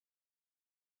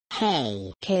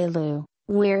Hey. Kalu,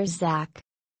 where's Zach?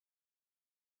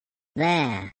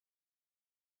 There.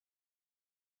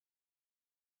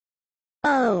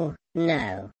 Oh,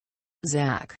 no.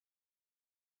 Zach.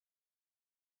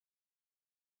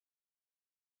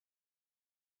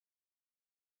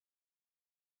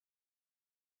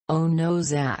 Oh no,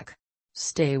 Zach.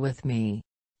 Stay with me.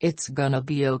 It's gonna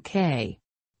be okay.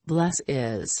 Bless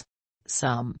is.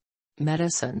 Some.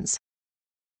 Medicines.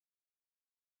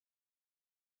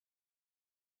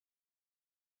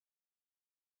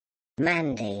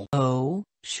 Mandy. Oh,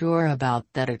 sure about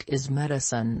that, it is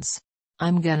medicines.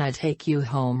 I'm gonna take you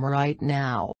home right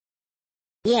now.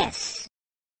 Yes.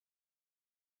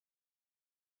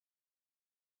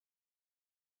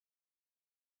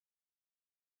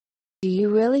 Do you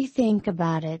really think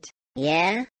about it?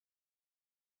 Yeah?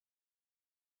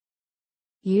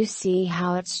 You see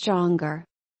how it's stronger.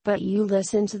 But you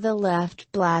listen to the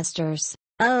left blasters.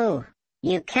 Oh,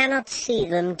 you cannot see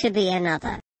them to be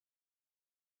another.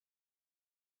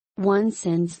 One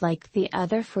sends like the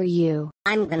other for you.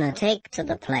 I'm gonna take to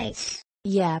the place.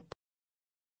 Yep.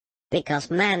 Because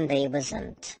Mandy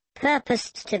wasn't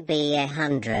purposed to be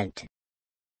 100.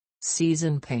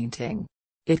 Season painting.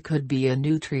 It could be a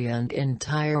nutrient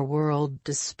entire world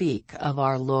to speak of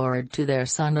our Lord to their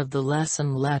Son of the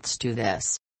lesson. Let's do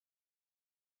this.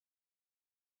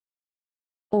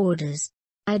 Orders.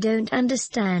 I don't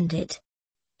understand it.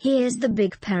 Here's the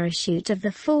big parachute of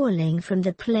the falling from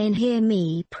the plane. Hear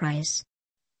me, Price.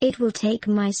 It will take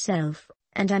myself,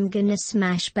 and I'm gonna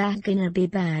smash back, gonna be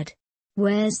bad.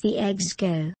 Where's the eggs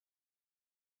go?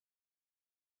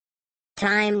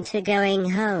 Time to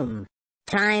going home.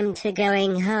 Time to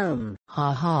going home.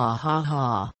 Ha ha ha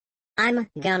ha. I'm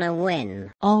gonna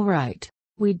win. Alright.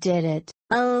 We did it.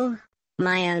 Oh,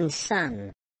 my own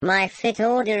son. My fit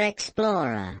order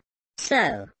explorer.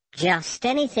 So, just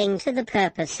anything to the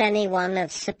purpose anyone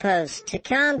is supposed to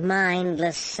count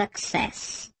mindless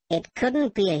success. It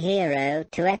couldn't be a hero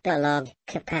to epilogue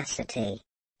capacity.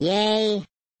 Yay.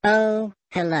 Oh,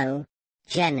 hello.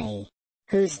 Jenny.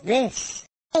 Who's this?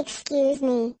 Excuse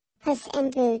me, Puss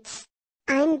in Boots.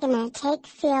 I'm gonna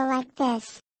feel like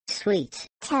this. Sweet.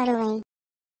 Totally.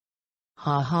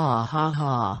 Ha ha ha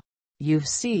ha. You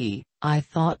see, I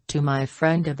thought to my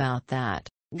friend about that.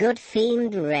 Good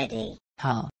fiend ready.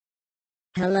 Huh.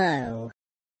 Hello.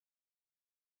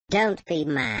 Don't be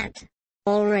mad.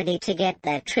 All ready to get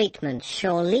their treatment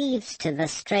sure leaves to the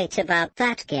straight about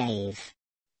that gave.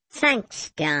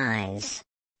 Thanks guys.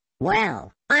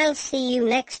 Well, I'll see you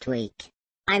next week.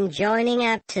 I'm joining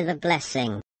out to the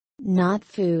blessing. Not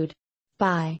food.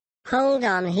 Bye. Hold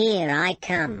on, here I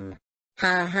come.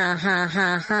 Ha ha ha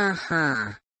ha ha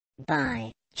ha.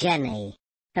 Bye, Jenny.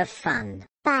 Have fun.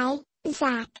 Bye,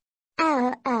 Zach.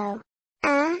 Oh.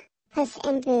 Puss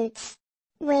in Boots.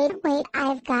 Wait,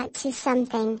 I've got to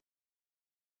something.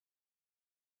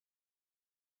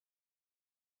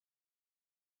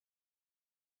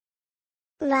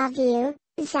 Love you,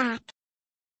 Zach.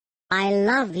 I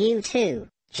love you too,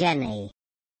 Jenny.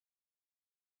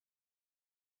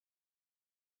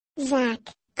 Zach,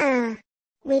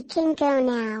 we can go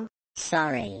now.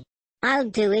 Sorry. I'll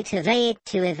do it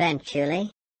to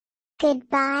eventually.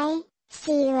 Goodbye,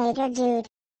 see you later, dude.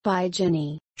 Bye,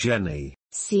 Jenny. Jenny.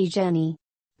 See Jenny.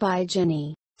 Bye,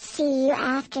 Jenny. See you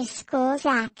after school,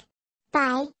 Zach.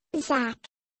 Bye, Zach.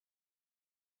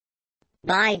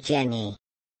 Bye, Jenny.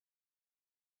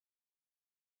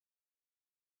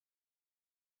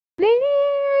 There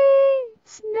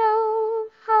is no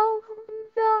hope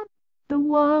that the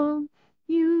one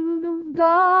you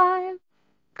got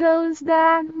goes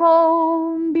that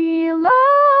won't be